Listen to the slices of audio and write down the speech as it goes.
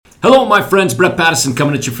my friends? Brett Pattison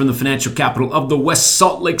coming at you from the financial capital of the West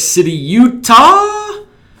Salt Lake City, Utah,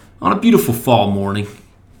 on a beautiful fall morning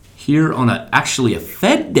here on actually a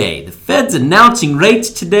Fed day. The Fed's announcing rates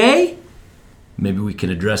today. Maybe we can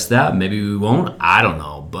address that. Maybe we won't. I don't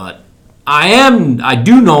know. But I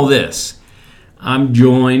do know this. I'm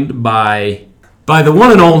joined by the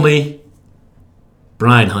one and only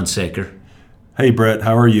Brian Hunsaker. Hey, Brett.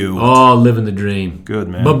 How are you? Oh, living the dream. Good,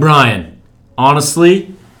 man. But Brian,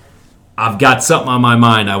 honestly, I've got something on my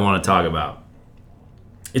mind I want to talk about.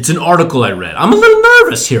 It's an article I read. I'm a little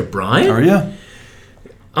nervous here, Brian. Are you?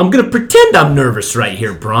 I'm going to pretend I'm nervous right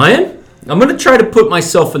here, Brian. I'm going to try to put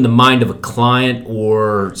myself in the mind of a client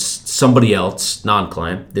or somebody else,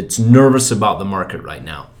 non-client, that's nervous about the market right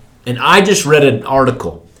now. And I just read an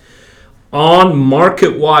article on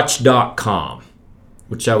MarketWatch.com,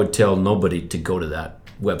 which I would tell nobody to go to that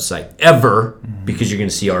website ever, because you're going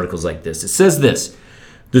to see articles like this. It says this: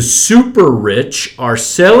 the super rich are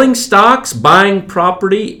selling stocks, buying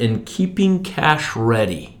property, and keeping cash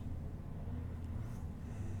ready.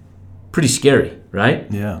 Pretty scary, right?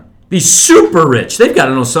 Yeah. These super rich, they've got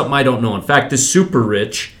to know something I don't know. In fact, this super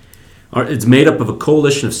rich, it's made up of a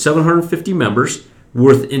coalition of 750 members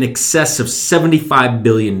worth in excess of $75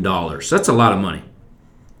 billion. That's a lot of money.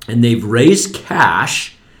 And they've raised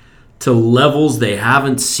cash to levels they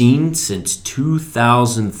haven't seen since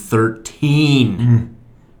 2013.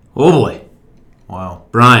 Oh boy. Wow.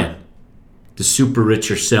 Brian, the super rich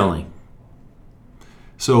are selling.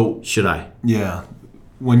 So, Should I? yeah.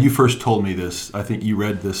 When you first told me this, I think you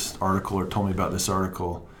read this article or told me about this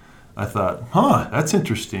article. I thought, that's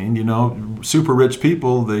interesting. You know, super rich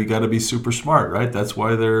people, they got to be super smart, right? That's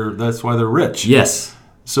why they're rich. Yes.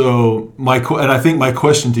 So and I think my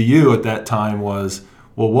question to you at that time was,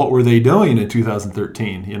 well, what were they doing in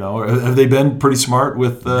 2013? You know, have they been pretty smart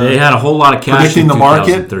with They had a whole lot of cash predicting in the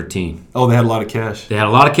market? 2013. Oh, they had a lot of cash. They had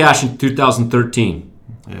a lot of cash in 2013.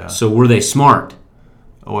 Yeah. So were they smart?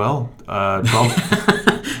 Well, probably.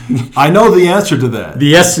 I know the answer to that.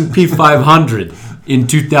 The S&P 500 in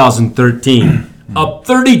 2013 up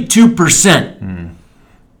 32%.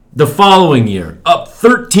 The following year up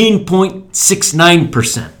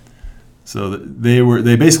 13.69%. So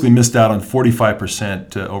they basically missed out on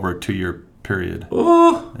 45% over a 2-year period.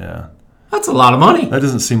 Oh, Yeah. that's a lot of money. That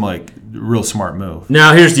doesn't seem like a real smart move.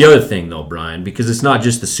 Now here's the other thing though, Brian, because it's not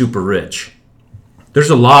just the super rich. There's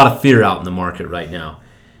a lot of fear out in the market right now.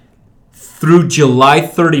 Through July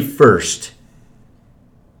 31st,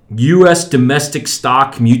 U.S. domestic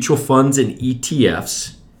stock mutual funds and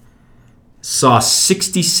ETFs saw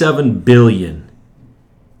 $67 billion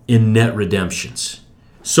in net redemptions.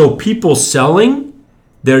 So people selling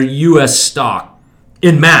their U.S. stock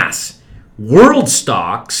en masse. World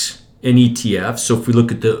stocks and ETFs, so if we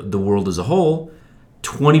look at the world as a whole,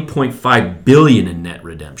 $20.5 billion in net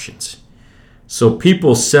redemptions. So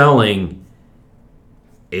people selling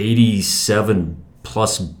 87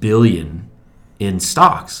 plus billion in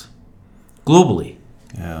stocks globally.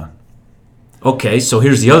 Yeah. Okay, so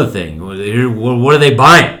here's the other thing. What are they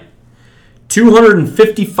buying?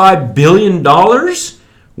 $255 billion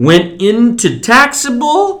went into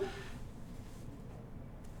taxable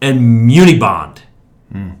and muni bond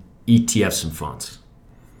ETFs and funds.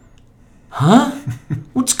 Huh?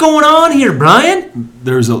 What's going on here, Brian?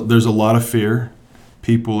 There's a lot of fear.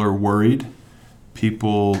 People are worried.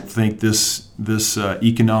 People think this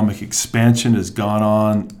economic expansion has gone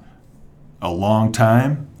on a long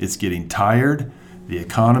time. It's getting tired. The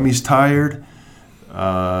economy's tired.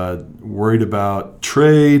 Worried about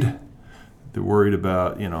trade. They're worried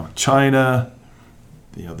about China.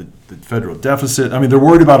 The federal deficit. I mean, they're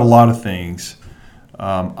worried about a lot of things.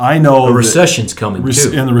 I know the recession's coming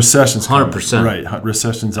too, and the recession's 100%. coming. Right,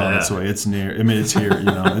 recession's on its way. It's near. I mean, it's here.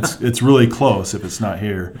 It's really close if it's not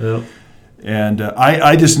here. Yep. And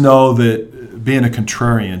I just know that being a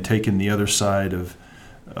contrarian, taking the other side of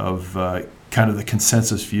kind of the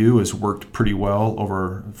consensus view, has worked pretty well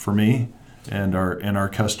for me and our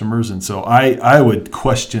customers. And so I would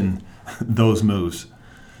question those moves.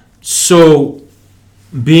 So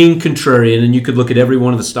being contrarian, and you could look at every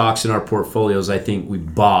one of the stocks in our portfolios, I think we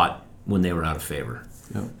bought when they were out of favor.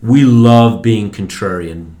 Yep. We love being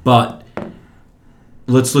contrarian, but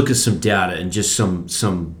let's look at some data and just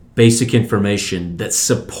some basic information that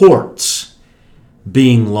supports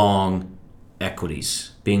being long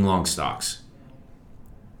equities, being long stocks.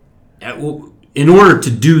 In order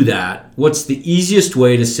to do that, what's the easiest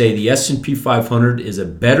way to say the S&P 500 is a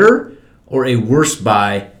better or a worse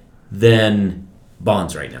buy than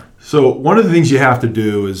bonds right now? So one of the things you have to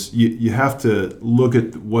do is you have to look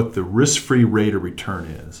at what the risk-free rate of return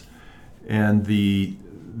is. And the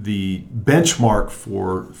the benchmark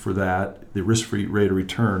for that, the risk-free rate of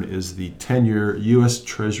return, is the 10-year U.S.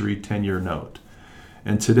 Treasury 10-year note.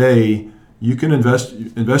 And today, you can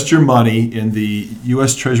invest your money in the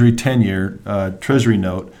U.S. Treasury 10-year Treasury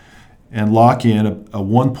note and lock in a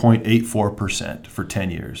 1.84% for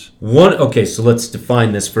 10 years. Okay, so let's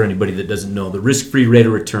define this for anybody that doesn't know. The risk-free rate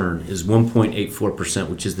of return is 1.84%,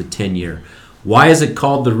 which is the 10-year. Why is it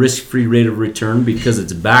called the risk-free rate of return? Because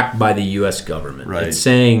it's backed by the U.S. government. Right. It's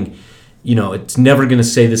saying, it's never going to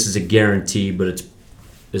say this is a guarantee, but it's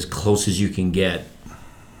as close as you can get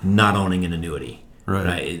not owning an annuity.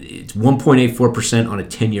 Right? It's 1.84% on a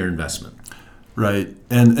 10-year investment. Right.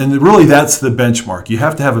 And really that's the benchmark. You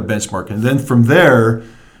have to have a benchmark. And then from there,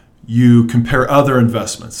 you compare other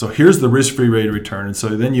investments. So here's the risk-free rate of return. And so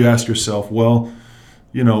then you ask yourself, well,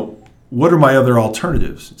 what are my other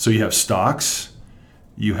alternatives? So you have stocks,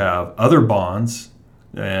 you have other bonds,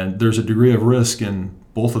 and there's a degree of risk in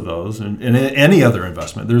both of those. And in any other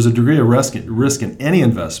investment, there's a degree of risk in any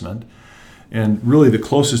investment. And really the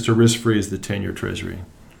closest to risk-free is the 10-year Treasury.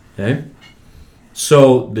 Okay.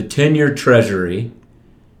 So the 10-year Treasury,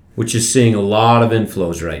 which is seeing a lot of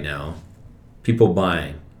inflows right now, people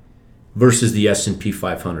buying, versus the S&P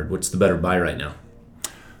 500. What's the better buy right now?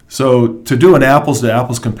 So to do an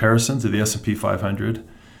apples-to-apples comparison to the S&P 500,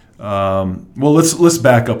 let's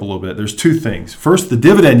back up a little bit. There's two things. First, the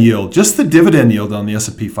dividend yield, just the dividend yield on the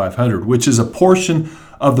S&P 500, which is a portion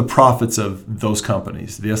of the profits of those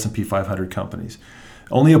companies, the S&P 500 companies.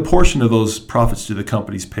 Only a portion of those profits do the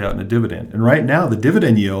companies pay out in a dividend. And right now, the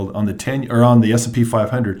dividend yield on the S&P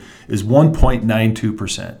 500 is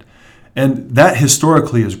 1.92%. And that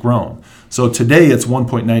historically has grown. So today it's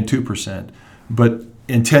 1.92%, but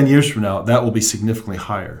in 10 years from now, that will be significantly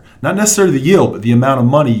higher. Not necessarily the yield, but the amount of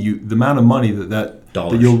money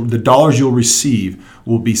the dollars you'll receive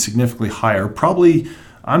will be significantly higher.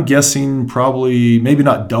 I'm guessing maybe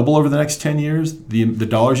not double over the next 10 years, the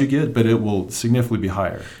dollars you get, but it will significantly be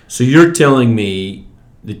higher. So you're telling me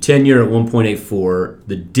the 10-year at 1.84,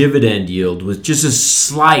 the dividend yield was just a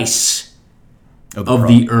slice of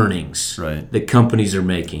the earnings that companies are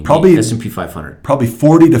making, probably the S&P 500. Probably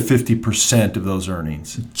 40 to 50% of those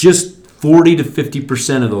earnings. Just 40 to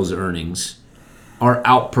 50% of those earnings are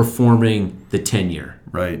outperforming the 10-year.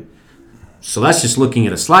 Right. So that's just looking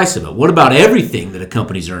at a slice of it. What about everything that a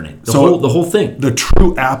company's earning? The whole thing. The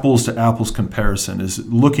true apples-to-apples comparison is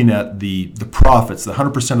looking at the profits, the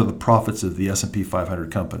 100% of the profits of the S&P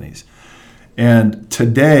 500 companies. And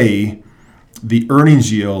today, the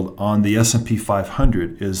earnings yield on the S&P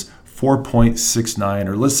 500 is 4.69,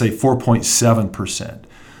 or let's say 4.7%.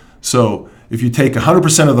 So if you take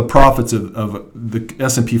 100% of the profits of the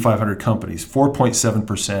S&P 500 companies,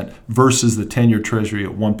 4.7% versus the 10-year Treasury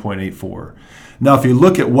at 1.84. Now, if you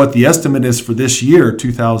look at what the estimate is for this year,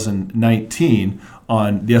 2019,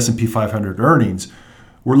 on the S&P 500 earnings,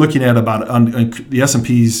 we're looking at about, on the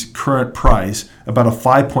S&P's current price, about a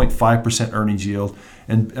 5.5% earnings yield,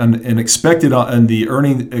 and expected on the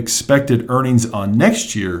expected earnings on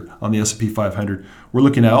next year on the S&P 500, we're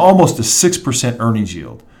looking at almost a 6% earnings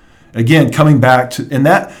yield. Again, coming back to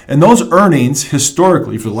and those earnings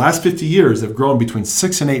historically for the last 50 years have grown between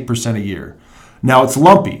 6 and 8% a year. Now it's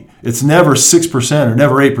lumpy. It's never 6% or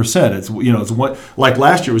never 8%. It's what, like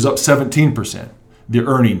last year it was up 17%. The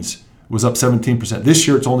earnings was up 17%. This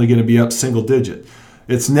year it's only going to be up single digit.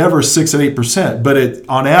 It's never 6 and 8%, but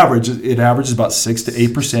on average it averages about 6 to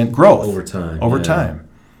 8% growth over time.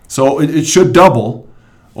 So it should double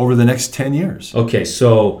over the next 10 years. Okay,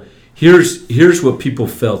 so Here's what people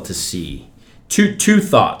fail to see. Two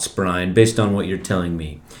thoughts, Brian, based on what you're telling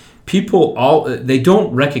me. People they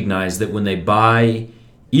don't recognize that when they buy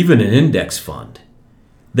even an index fund,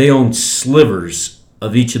 they own slivers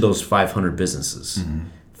of each of those 500 businesses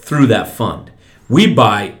through that fund. We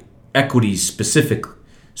buy equities specifically,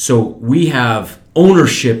 so we have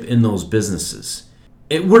ownership in those businesses.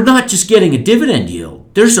 We're not just getting a dividend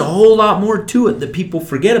yield. There's a whole lot more to it that people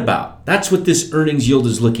forget about. That's what this earnings yield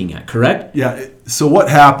is looking at, correct? Yeah. So what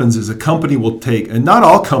happens is a company will take, and not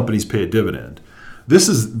all companies pay a dividend.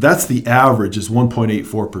 That's the average is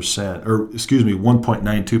 1.84%, or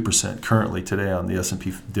 1.92% currently today on the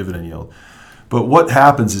S&P dividend yield. But what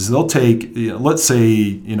happens is they'll take, let's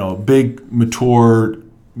say, a big, mature,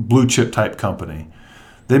 blue chip type company.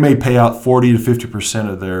 They may pay out 40 to 50%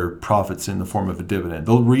 of their profits in the form of a dividend.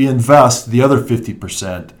 They'll reinvest the other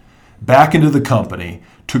 50% back into the company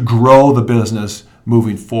to grow the business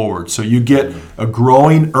moving forward. So you get a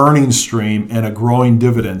growing earnings stream and a growing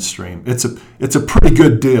dividend stream. It's a pretty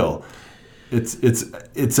good deal.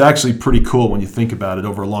 It's actually pretty cool when you think about it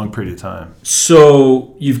over a long period of time.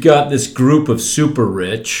 So you've got this group of super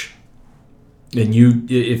rich, and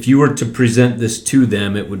if you were to present this to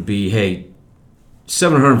them, it would be, hey,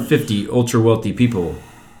 750 ultra wealthy people,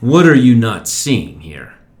 what are you not seeing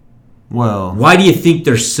here? Well, why do you think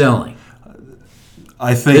they're selling?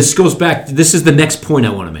 I think this goes back. This is the next point I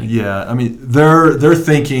want to make. Yeah, I mean, they're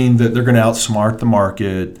thinking that they're going to outsmart the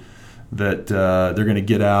market, that they're going to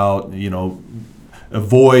get out,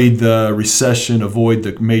 avoid the recession, avoid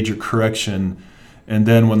the major correction, and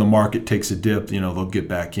then when the market takes a dip, they'll get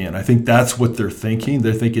back in. I think that's what they're thinking.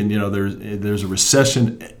 They're thinking, there's a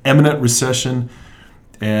recession, imminent recession,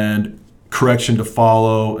 and correction to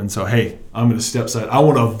follow, and so hey, I'm going to step aside. I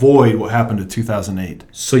want to avoid what happened in 2008.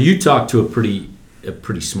 So you talked to a pretty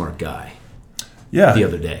smart guy. Yeah. The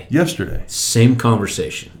other day. Yesterday. Same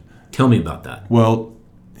conversation. Tell me about that. Well,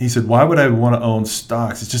 he said, why would I want to own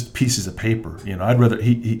stocks? It's just pieces of paper. I'd rather.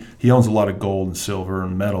 He owns a lot of gold and silver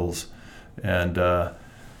and metals, and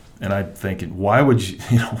I'm thinking, why would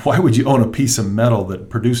you own a piece of metal that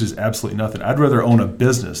produces absolutely nothing? I'd rather own a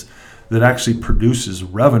business that actually produces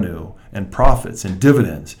revenue and profits and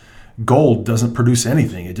dividends. Gold doesn't produce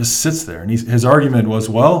anything; it just sits there. And his argument was,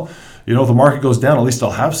 well, if the market goes down, at least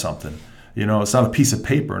I'll have something. It's not a piece of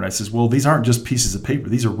paper. And I says, well, these aren't just pieces of paper.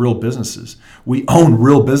 These are real businesses. We own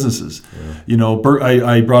real businesses. Yeah.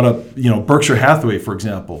 I brought up, Berkshire Hathaway, for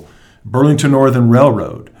example, Burlington Northern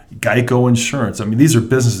Railroad, Geico Insurance. I mean, these are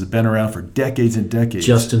businesses that have been around for decades and decades.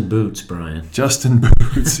 Justin Boots, Brian. Justin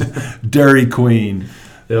Boots, Dairy Queen.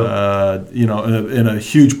 Yep. In a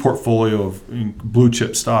huge portfolio of blue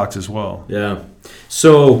chip stocks as well. Yeah.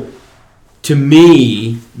 So, to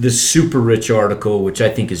me, the super rich article, which I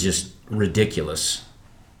think is just ridiculous,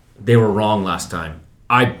 they were wrong last time.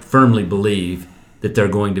 I firmly believe that they're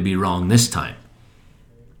going to be wrong this time.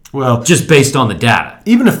 Well, just based on the data.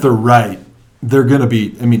 Even if they're right, they're going to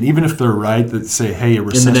be. I mean, even if they're right, that say, hey, a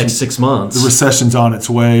recession in the next 6 months, the recession's on its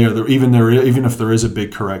way, or even if there is a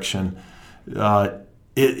big correction.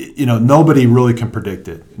 Nobody really can predict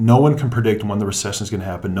it. No one can predict when the recession is going to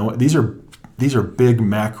happen. These are big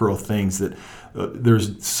macro things that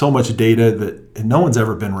there's so much data that no one's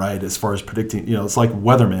ever been right as far as predicting. It's like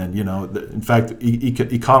weathermen. In fact,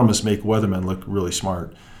 economists make weathermen look really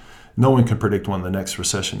smart. No one can predict when the next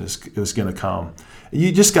recession is going to come.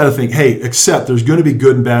 You just got to think, hey, accept there's going to be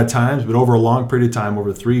good and bad times, but over a long period of time,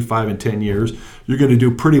 over 3, 5, and 10 years, you're going to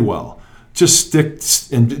do pretty well. Just stick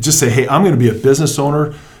and just say, hey, I'm going to be a business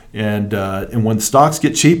owner, and when stocks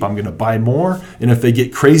get cheap, I'm going to buy more. And if they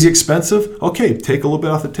get crazy expensive, okay, take a little bit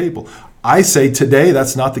off the table. I say today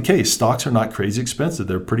that's not the case. Stocks are not crazy expensive.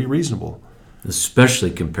 They're pretty reasonable.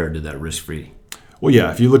 Especially compared to that risk-free. Well,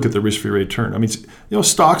 yeah, if you look at the risk-free rate of return. I mean,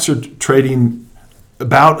 stocks are trading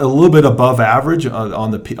about a little bit above average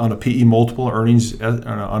on a PE multiple earnings on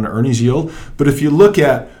an earnings yield. But if you look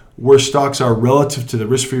at where stocks are relative to the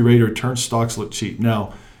risk-free rate of return, stocks look cheap.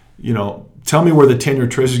 Now, tell me where the 10-year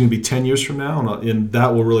Treasury is going to be 10 years from now, and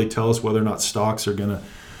that will really tell us whether or not stocks are going to.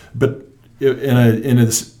 But in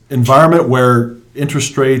an environment where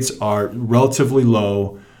interest rates are relatively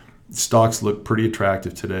low, stocks look pretty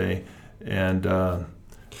attractive today, and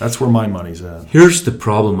that's where my money's at. Here's the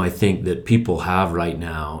problem I think that people have right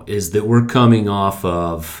now is that we're coming off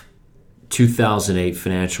of 2008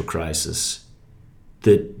 financial crisis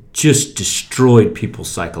that just destroyed people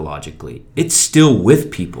psychologically. It's still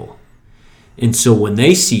with people. And so when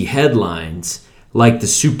they see headlines like the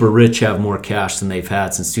super rich have more cash than they've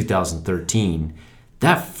had since 2013,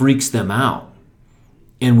 that freaks them out.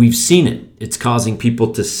 And we've seen it. It's causing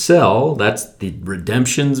people to sell. That's the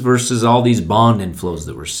redemptions versus all these bond inflows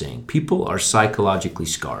that we're seeing. People are psychologically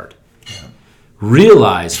scarred. Yeah.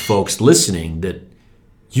 Realize, folks listening, that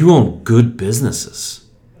you own good businesses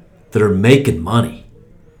that are making money.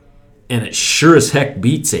 And it sure as heck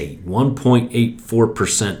beats a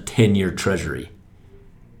 1.84% 10-year treasury.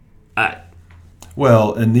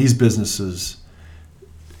 Well, and these businesses,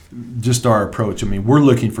 just our approach, I mean, we're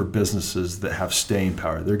looking for businesses that have staying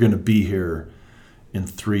power. They're going to be here in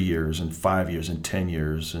 3 years and 5 years and 10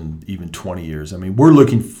 years and even 20 years. I mean, we're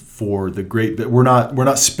looking for the great, that we're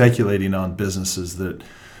not speculating on businesses that,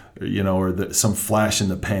 or that some flash in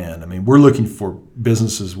the pan. I mean, we're looking for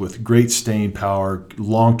businesses with great staying power,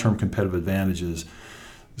 long-term competitive advantages.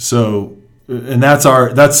 So, and that's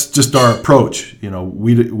just our approach.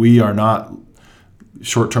 We are not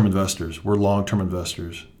short-term investors. We're long-term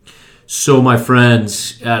investors. So, my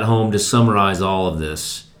friends at home, to summarize all of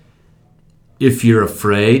this, if you're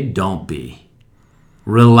afraid, don't be.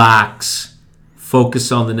 Relax.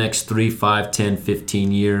 Focus on the next 3, 5, 10,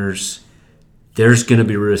 15 years. There's going to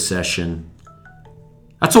be a recession.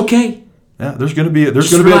 That's okay. Yeah, there's going to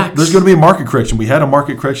be a market correction. We had a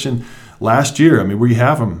market correction last year. I mean, we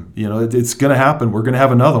have them. It's going to happen. We're going to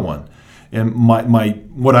have another one. And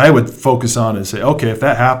what I would focus on is say, okay, if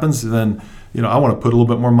that happens, then I want to put a little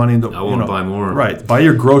bit more money into. I want to buy more. Right, buy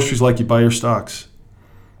your groceries like you buy your stocks.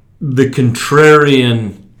 The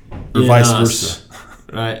contrarian, or vice versa.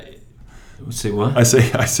 Right. Say what? I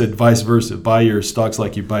said vice versa. Buy your stocks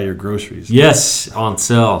like you buy your groceries. Yes, on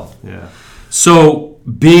sale. Yeah. So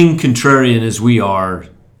being contrarian as we are,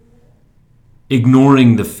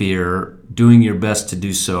 ignoring the fear, doing your best to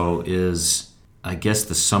do so is, I guess,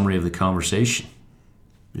 the summary of the conversation.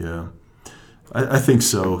 Yeah, I think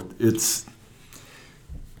so.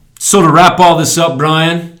 So to wrap all this up,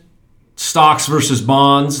 Brian, stocks versus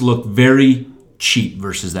bonds look very cheap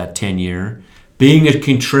versus that 10-year. Being a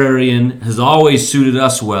contrarian has always suited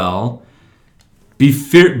us well.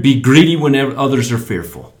 Be greedy whenever others are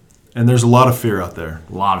fearful. And there's a lot of fear out there.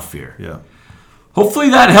 A lot of fear. Yeah. Hopefully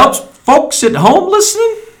that helps folks at home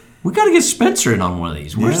listening. We got to get Spencer in on one of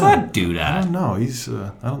these. Where's that dude at? I don't know.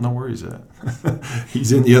 I don't know where he's at.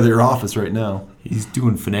 He's in the other office right now. He's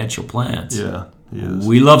doing financial plans. Yeah, he is.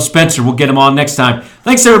 We love Spencer. We'll get him on next time.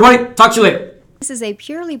 Thanks, everybody. Talk to you later. This is a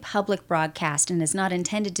purely public broadcast and is not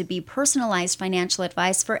intended to be personalized financial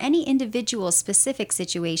advice for any individual's specific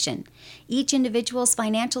situation. Each individual's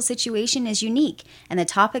financial situation is unique, and the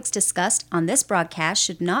topics discussed on this broadcast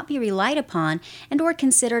should not be relied upon and/or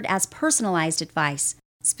considered as personalized advice.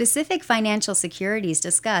 Specific financial securities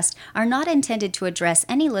discussed are not intended to address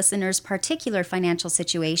any listener's particular financial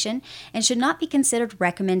situation and should not be considered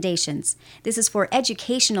recommendations. This is for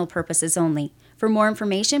educational purposes only. For more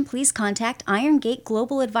information, please contact Iron Gate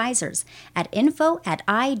Global Advisors at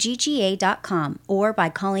info@igga.com or by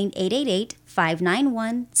calling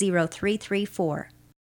 888-591-0334.